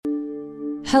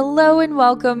Hello and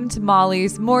welcome to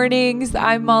Molly's Mornings.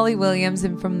 I'm Molly Williams,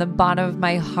 and from the bottom of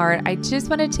my heart, I just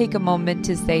want to take a moment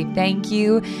to say thank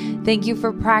you. Thank you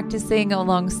for practicing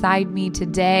alongside me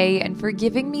today and for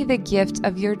giving me the gift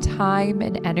of your time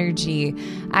and energy.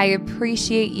 I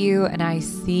appreciate you and I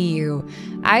see you.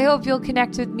 I hope you'll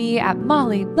connect with me at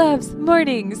Molly Loves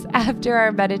Mornings after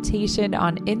our meditation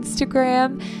on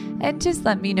Instagram and just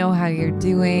let me know how you're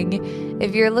doing.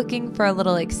 If you're looking for a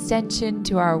little extension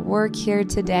to our work here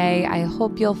today, I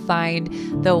hope you'll find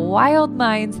the Wild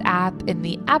Minds app in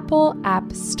the Apple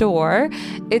App Store.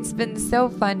 It's been so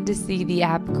fun to see the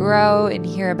app grow and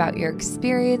hear about your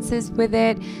experiences with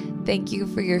it. Thank you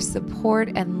for your support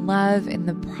and love in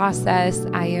the process.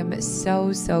 I am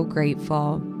so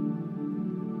grateful.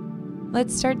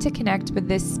 Let's start to connect with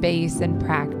this space and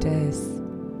practice,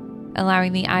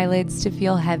 allowing the eyelids to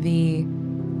feel heavy,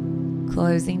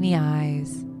 closing the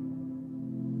eyes,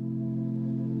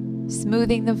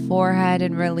 smoothing the forehead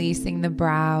and releasing the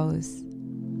brows,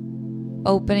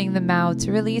 opening the mouth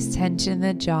to release tension in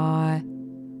the jaw,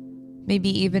 maybe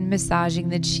even massaging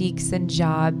the cheeks and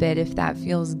jaw a bit if that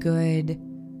feels good.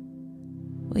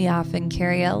 We often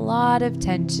carry a lot of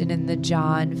tension in the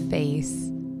jaw and face.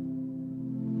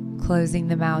 Closing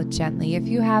the mouth gently if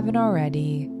you haven't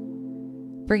already.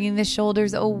 Bringing the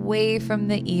shoulders away from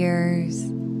the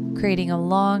ears, creating a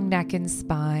long neck and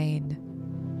spine.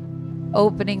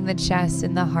 Opening the chest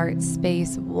and the heart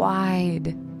space wide.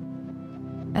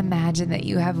 Imagine that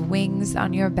you have wings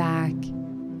on your back,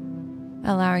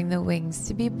 allowing the wings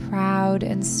to be proud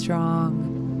and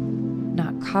strong,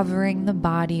 not covering the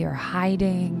body or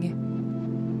hiding.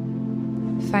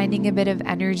 Finding a bit of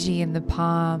energy in the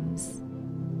palms,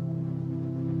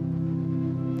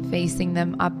 facing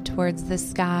them up towards the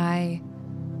sky,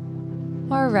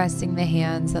 or resting the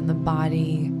hands on the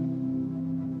body,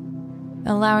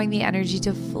 allowing the energy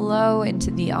to flow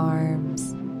into the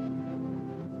arms,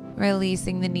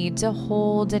 releasing the need to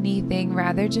hold anything,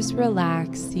 rather just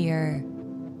relax here.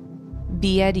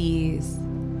 Be at ease,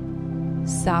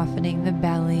 softening the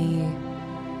belly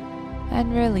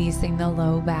and releasing the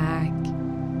low back,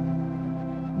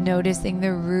 noticing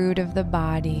the root of the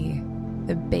body,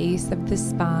 the base of the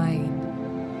spine.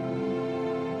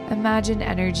 Imagine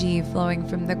energy flowing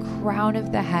from the crown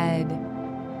of the head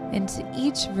into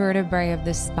each vertebrae of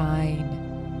the spine,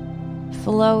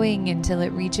 flowing until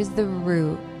it reaches the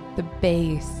root, the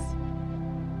base,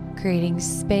 creating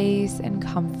space and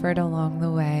comfort along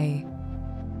the way.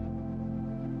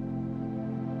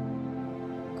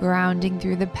 Grounding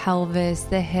through the pelvis,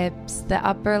 the hips, the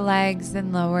upper legs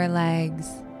and lower legs.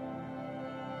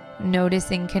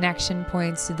 Noticing connection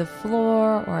points to the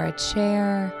floor or a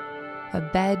chair, a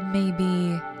bed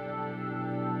maybe.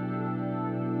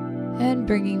 And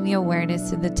bringing the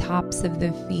awareness to the tops of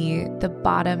the feet, the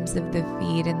bottoms of the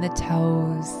feet and the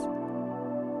toes.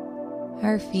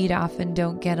 Our feet often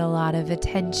don't get a lot of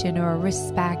attention or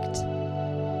respect,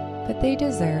 but they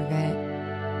deserve it.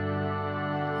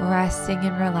 Resting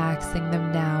and relaxing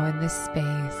them now in this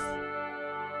space.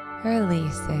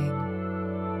 Releasing.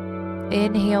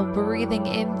 Inhale, breathing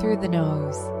in through the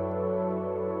nose.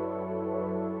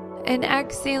 And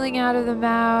exhaling out of the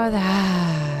mouth.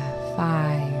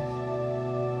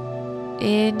 5.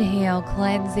 Inhale,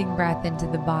 cleansing breath into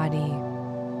the body.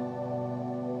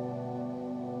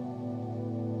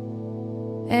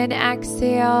 And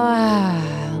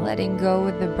exhale, letting go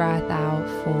with the breath out.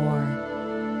 4.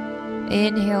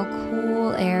 Inhale,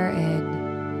 cool air in.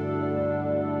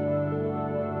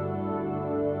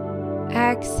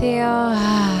 Exhale,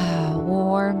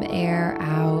 warm air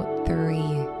out. 3.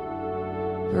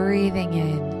 Breathing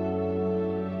in.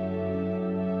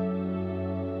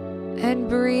 And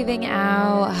breathing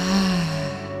out.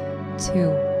 2.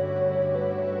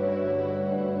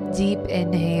 Deep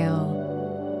inhale.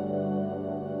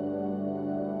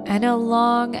 And a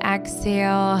long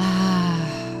exhale.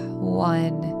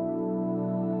 1.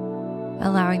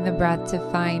 Allowing the breath to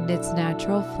find its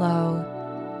natural flow.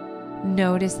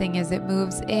 Noticing as it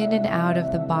moves in and out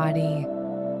of the body,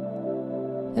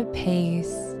 the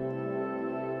pace,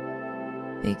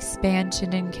 the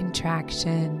expansion and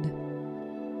contraction.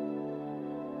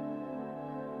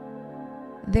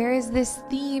 There is this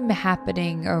theme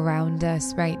happening around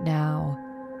us right now.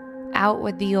 Out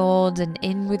with the old and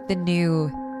in with the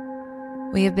new.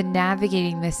 We have been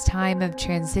navigating this time of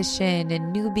transition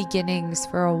and new beginnings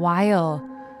for a while.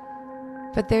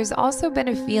 But there's also been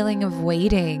a feeling of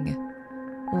waiting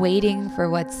for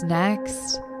what's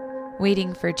next,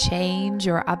 waiting for change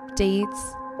or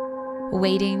updates,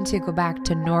 waiting to go back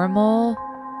to normal,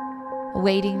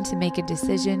 waiting to make a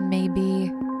decision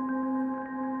maybe.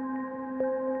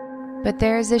 But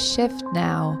there's a shift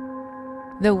now.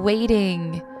 The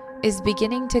waiting is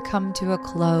beginning to come to a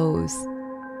close.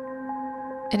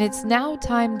 And it's now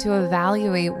time to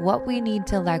evaluate what we need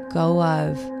to let go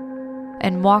of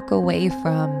and walk away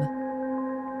from.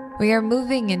 We are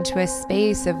moving into a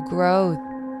space of growth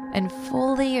and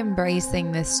fully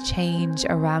embracing this change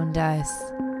around us.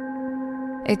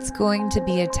 It's going to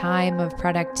be a time of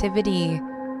productivity,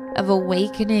 of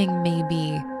awakening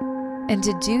maybe. And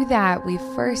to do that, we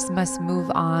first must move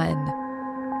on,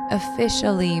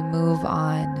 officially move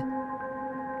on.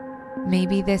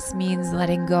 Maybe this means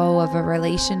letting go of a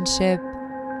relationship,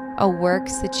 a work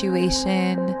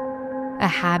situation, a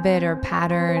habit or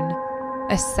pattern,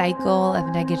 a cycle of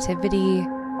negativity.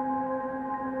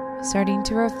 Starting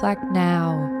to reflect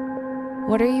now.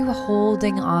 What are you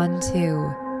holding on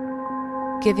to?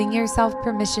 Giving yourself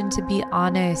permission to be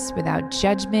honest without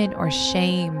judgment or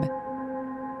shame.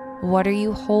 What are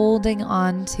you holding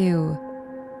on to?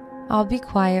 I'll be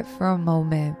quiet for a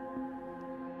moment.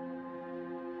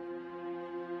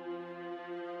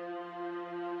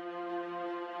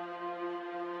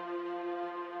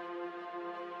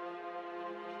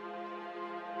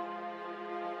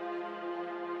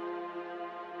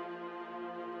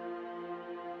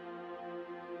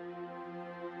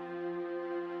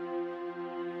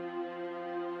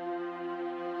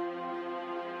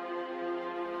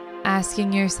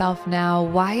 Asking yourself now,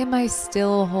 why am I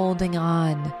still holding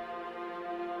on?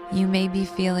 You may be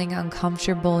feeling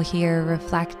uncomfortable here,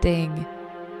 reflecting,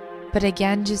 but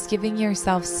again, just giving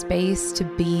yourself space to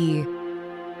be.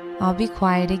 I'll be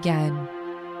quiet again.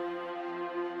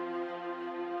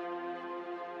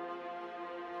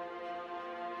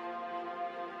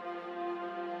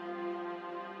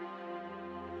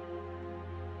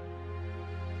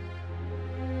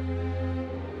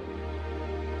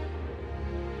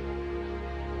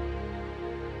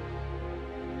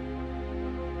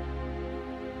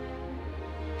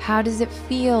 How does it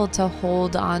feel to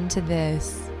hold on to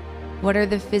this? What are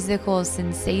the physical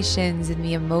sensations and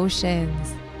the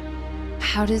emotions?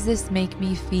 How does this make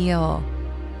me feel?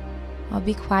 I'll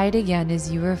be quiet again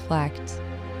as you reflect.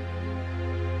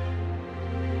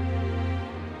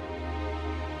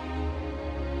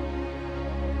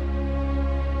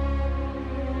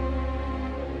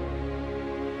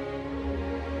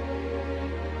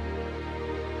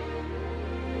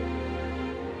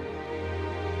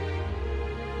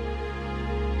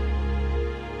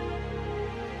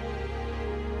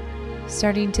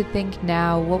 Starting to think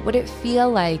now, what would it feel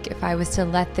like if I was to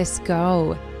let this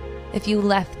go? If you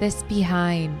left this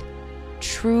behind,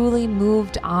 truly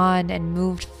moved on and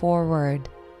moved forward?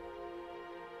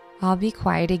 I'll be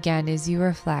quiet again as you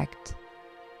reflect.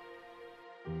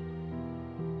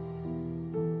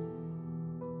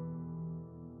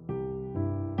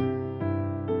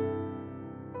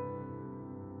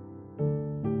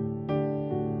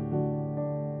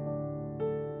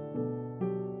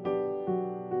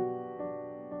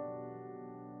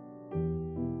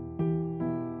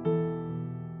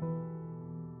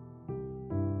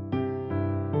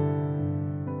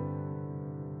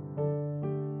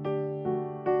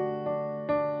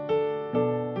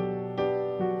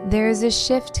 There is a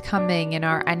shift coming in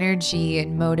our energy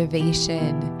and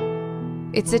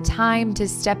motivation. It's a time to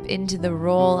step into the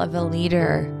role of a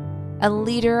leader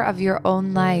of your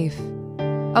own life,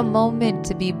 a moment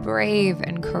to be brave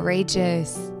and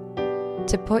courageous,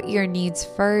 to put your needs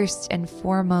first and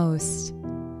foremost.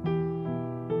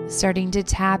 Starting to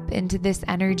tap into this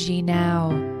energy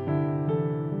now.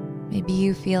 Maybe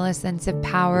you feel a sense of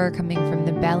power coming from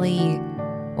the belly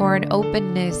or an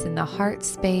openness in the heart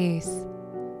space.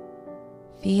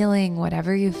 Feeling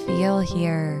whatever you feel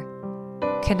here,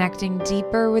 connecting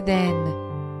deeper within,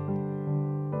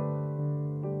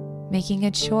 making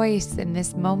a choice in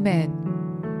this moment.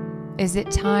 Is it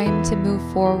time to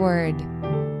move forward?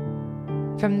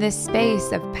 From this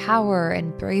space of power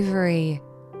and bravery,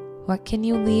 what can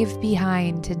you leave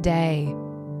behind today?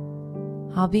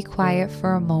 I'll be quiet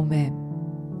for a moment.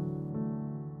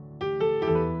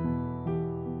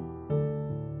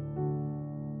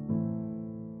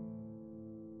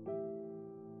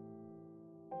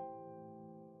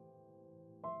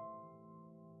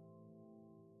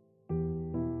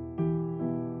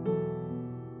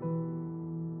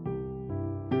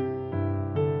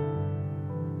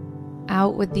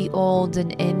 Out with the old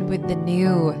and in with the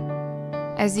new.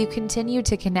 As you continue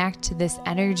to connect to this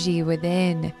energy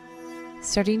within,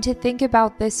 starting to think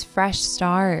about this fresh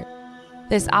start,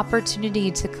 this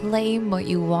opportunity to claim what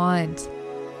you want,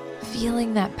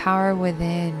 feeling that power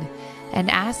within, and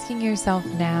asking yourself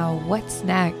now, what's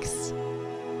next?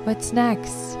 What's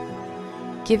next?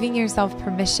 giving yourself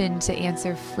permission to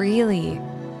answer freely.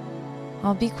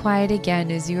 I'll be quiet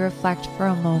again as you reflect for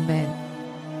a moment.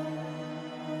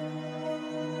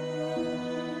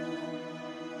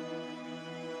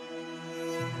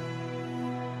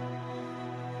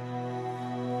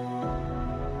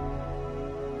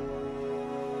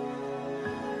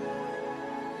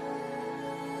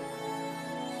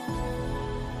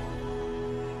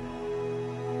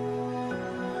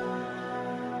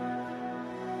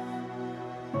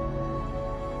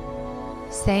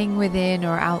 Saying within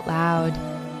or out loud,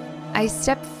 I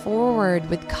step forward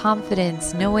with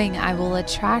confidence, knowing I will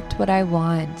attract what I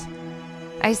want.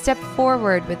 I step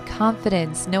forward with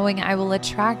confidence, knowing I will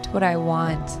attract what I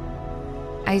want.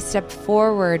 I step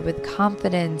forward with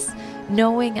confidence,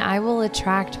 knowing I will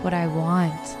attract what I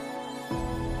want.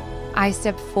 I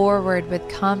step forward with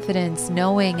confidence,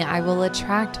 knowing I will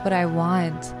attract what I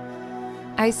want.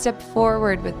 I step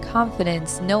forward with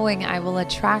confidence, knowing I will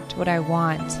attract what I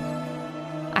want.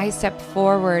 I step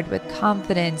forward with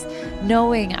confidence,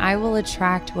 knowing I will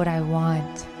attract what I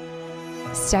want.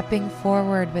 Stepping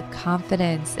forward with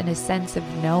confidence and a sense of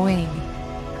knowing,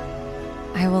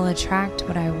 I will attract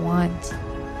what I want.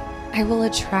 I will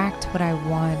attract what I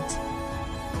want.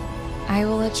 I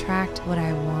will attract what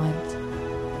I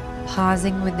want.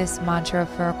 Pausing with this mantra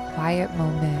for a quiet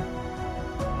moment.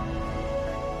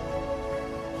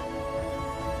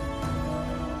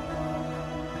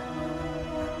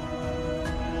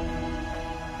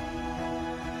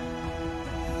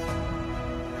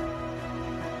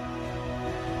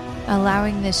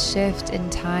 Allowing this shift in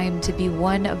time to be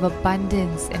one of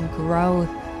abundance and growth,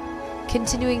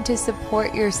 continuing to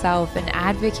support yourself and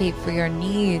advocate for your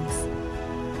needs,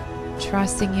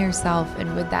 trusting yourself,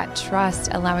 and with that trust,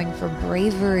 allowing for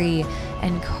bravery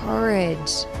and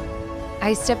courage.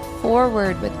 I step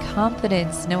forward with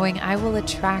confidence, knowing I will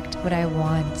attract what I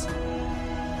want.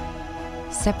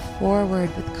 Step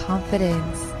forward with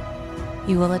confidence.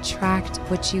 You will attract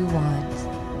what you want.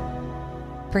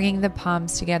 Bringing the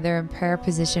palms together in prayer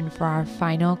position for our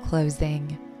final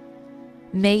closing.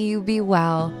 May you be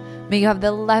well. May you have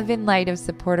the love and light of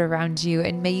support around you,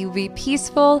 and may you be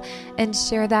peaceful and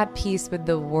share that peace with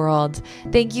the world.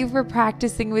 Thank you for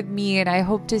practicing with me, and I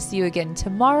hope to see you again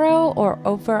tomorrow or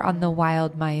over on the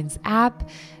Wild Minds app.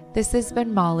 This has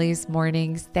been Molly's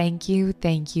Mornings. Thank you,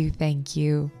 thank you, thank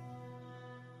you.